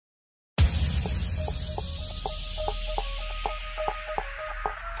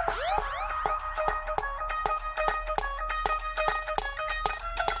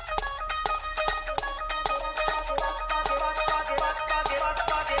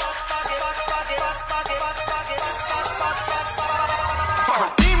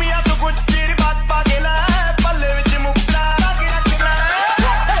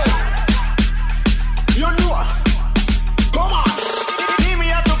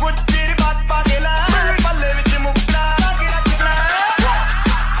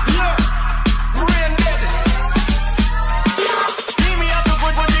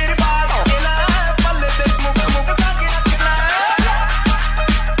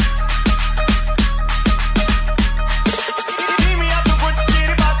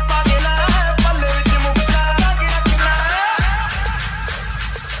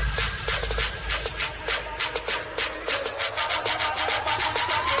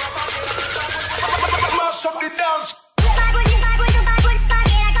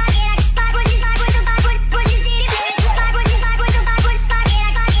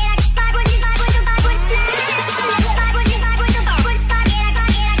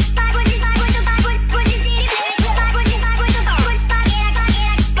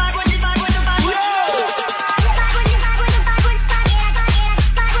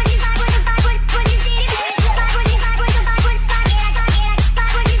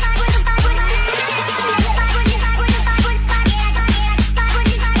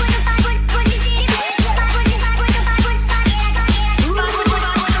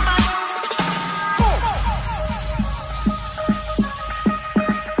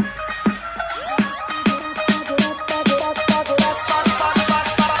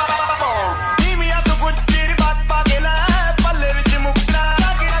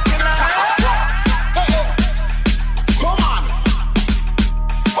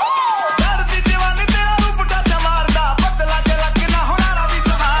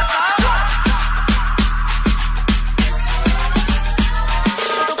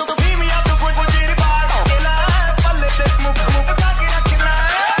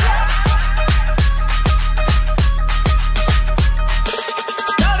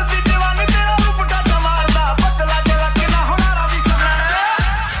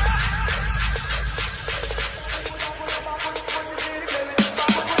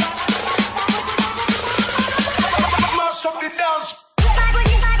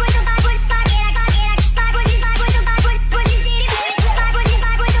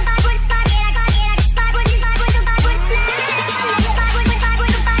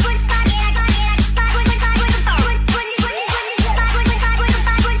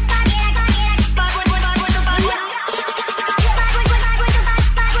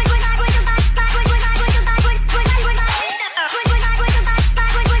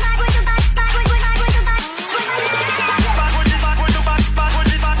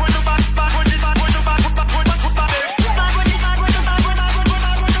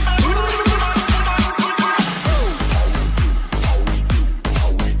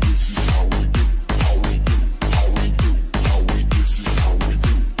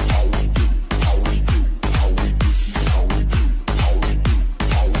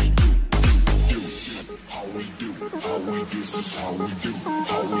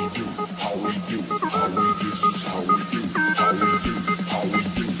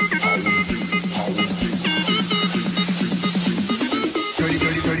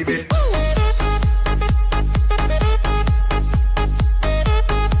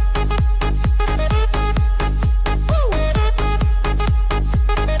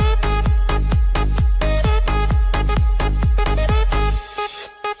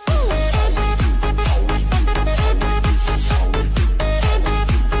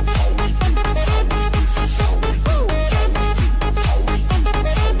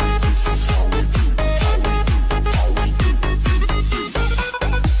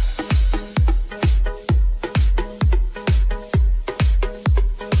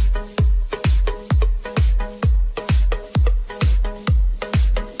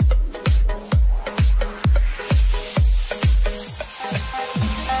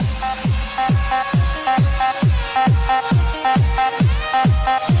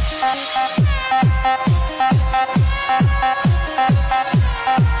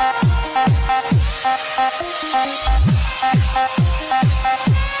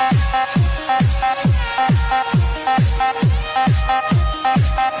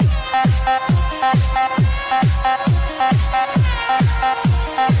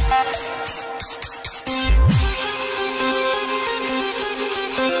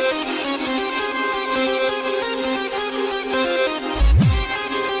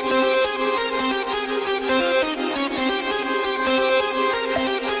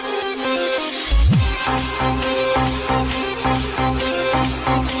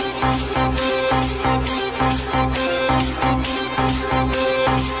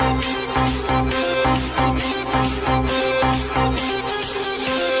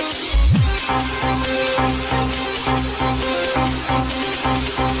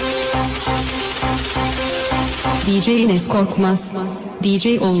DJ Enes Korkmaz,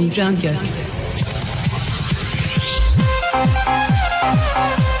 DJ Oğulcan Gök.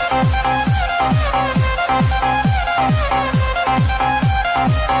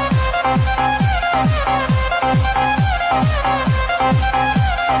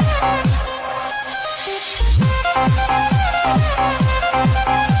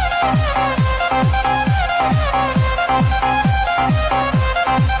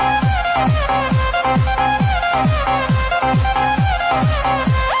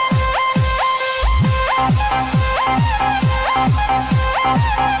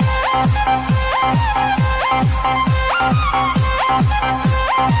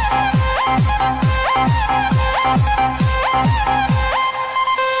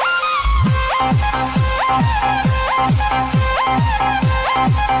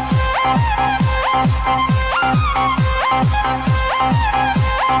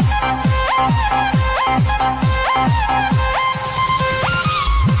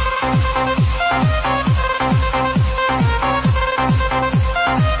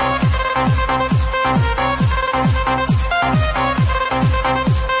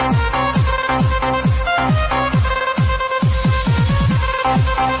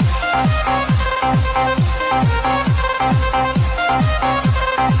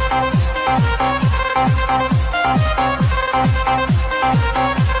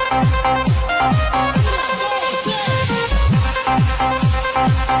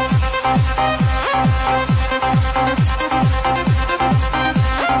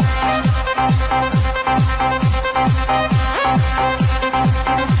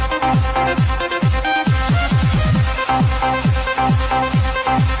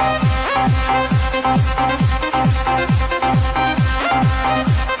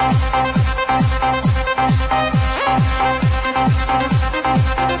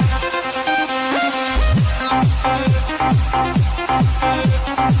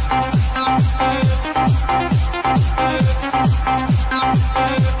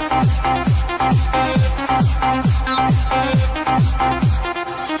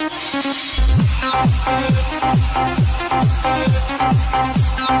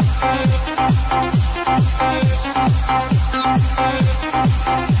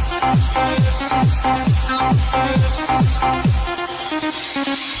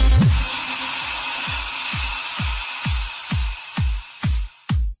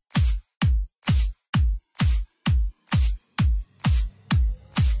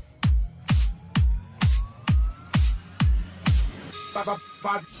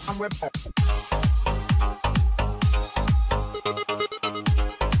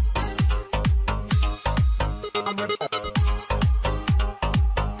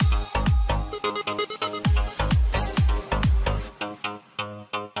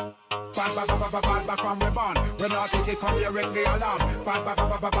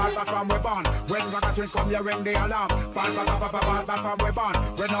 Ring the alarm, bad bad from we born.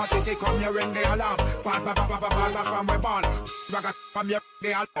 When artists come, you ring the alarm, bad bad from we born. Ragga from you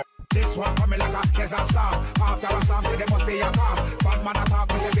the alarm. This one coming like a desert storm. After a storm, say there must be a calm. Bad man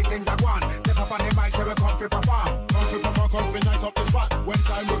attack, we say big things are gone. Step up on the mic, say we come to perform. Come to nice up the spot. When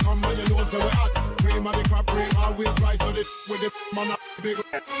time will come, when you know, say we hot. Cream of the crop, cream always rise to the with the man big.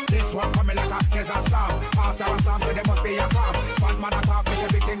 This one coming like a desert storm. After a storm, say there must be a calm. Bad man attack, we say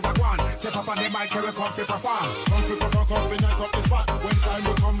big things are gone. Step up on the mic, say we come to perform. Come to nice up the spot. When time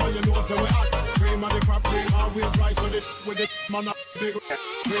will come, when you know, say we hot. Cream of the crop, cream always rise to the with the man big.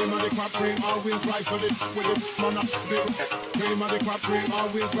 Cream of the crop, cream always rise to the with the man big. Cream of the crop, cream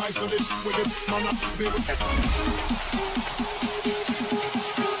always rise to the with the man big.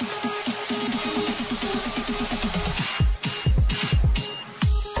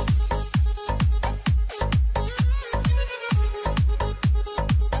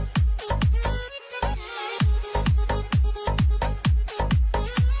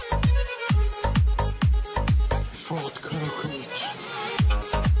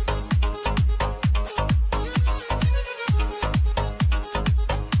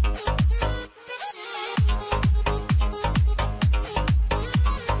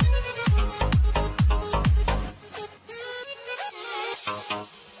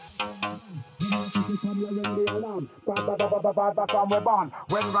 Bad from we born.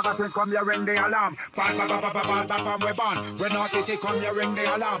 When ragga come, you ring the alarm. Bad from we born. When artists come, you ring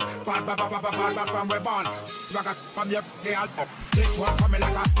the alarm. Bad from we born. Ragga come, you the alarm. This one coming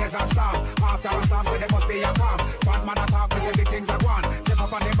like a desert storm. After a storm, say there must be a calm. Bad man attack, we say big things are gone. Step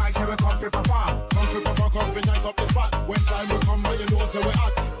up on the mic, say we come to perform. Come to nice up the spot. When time will come, when you know, say we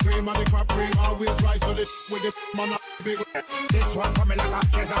hot. Cream of the crop, cream always rise to the with the man big. This one coming like a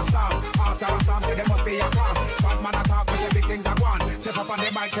desert storm. After a storm, say there must be a calm. Bad man attack, we say big things are gone. Step up on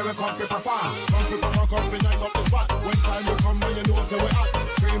the mic, say we come to perform. Come to nice up the spot. When time will come, when you know, say we hot.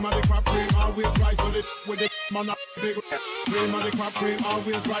 Cream of the crop, cream always rise to the with the man big. Cream of the crop, cream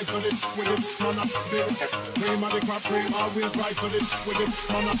always rise to the with the man big. Cream of the crop, cream always rise to the with the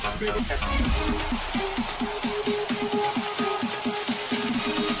man big.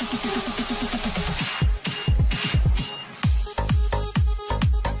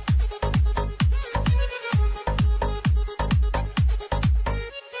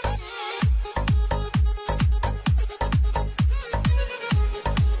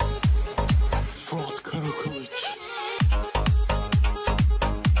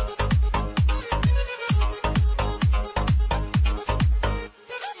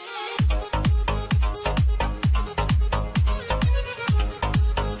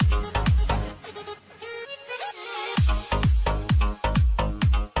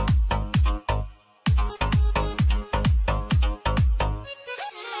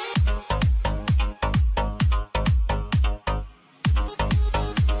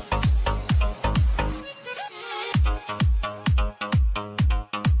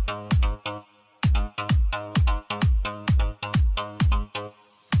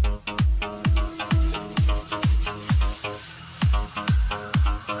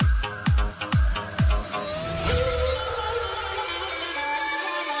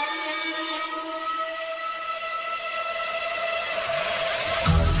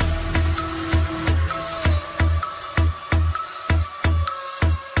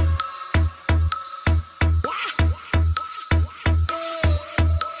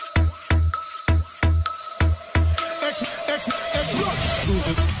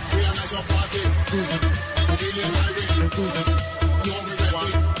 We are nice of party. Feeling irate. No we ready.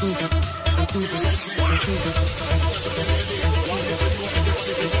 Sexy. That's what they ready. Want to do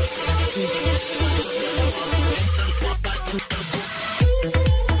everybody feel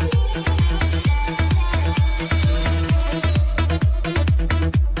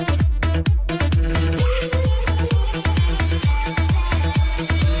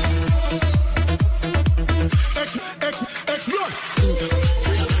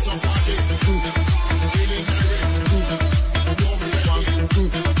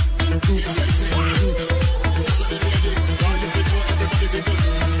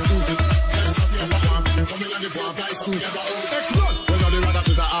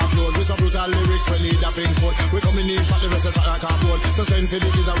so send for the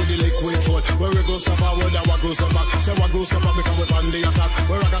teaser with the liquid throat. Where we go so forward and what goes so back. Say what goes so back because we on the attack.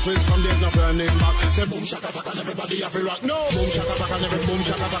 Where rock a twist come there's no burning back. Say boom shaka back and everybody have to rock. No boom shaka back and every boom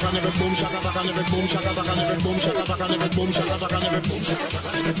shaka back and every boom shaka back and every boom shaka back and every boom shaka back and every boom shaka back and every boom shaka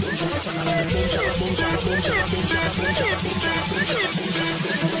back and every boom shaka back and every boom shaka boom shaka boom shaka boom shaka boom shaka boom shaka boom shaka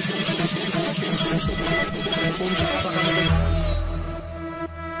boom shaka back and every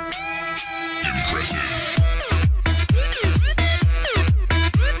impressive.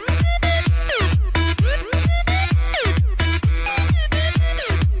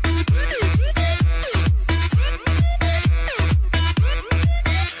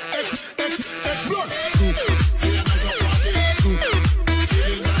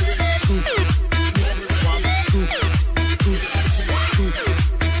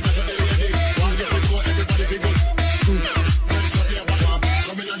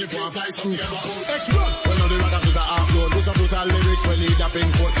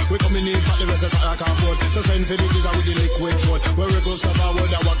 So send for the teaser with the liquid throat. Where we go so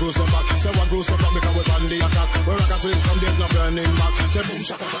forward and what goes so back. Say what goes so back because we on the attack. Where rock a twist come there's no burning back. Say boom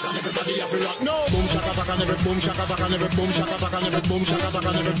shaka back and everybody have to rock. No boom shaka back and every boom shaka back and every boom shaka back and every boom shaka back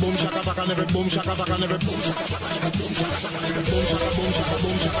and every boom shaka back and every boom shaka back and every boom shaka back and every boom shaka back and every boom shaka boom shaka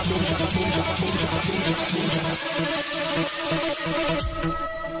boom shaka boom shaka boom shaka boom shaka boom shaka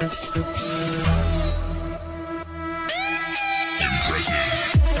boom shaka.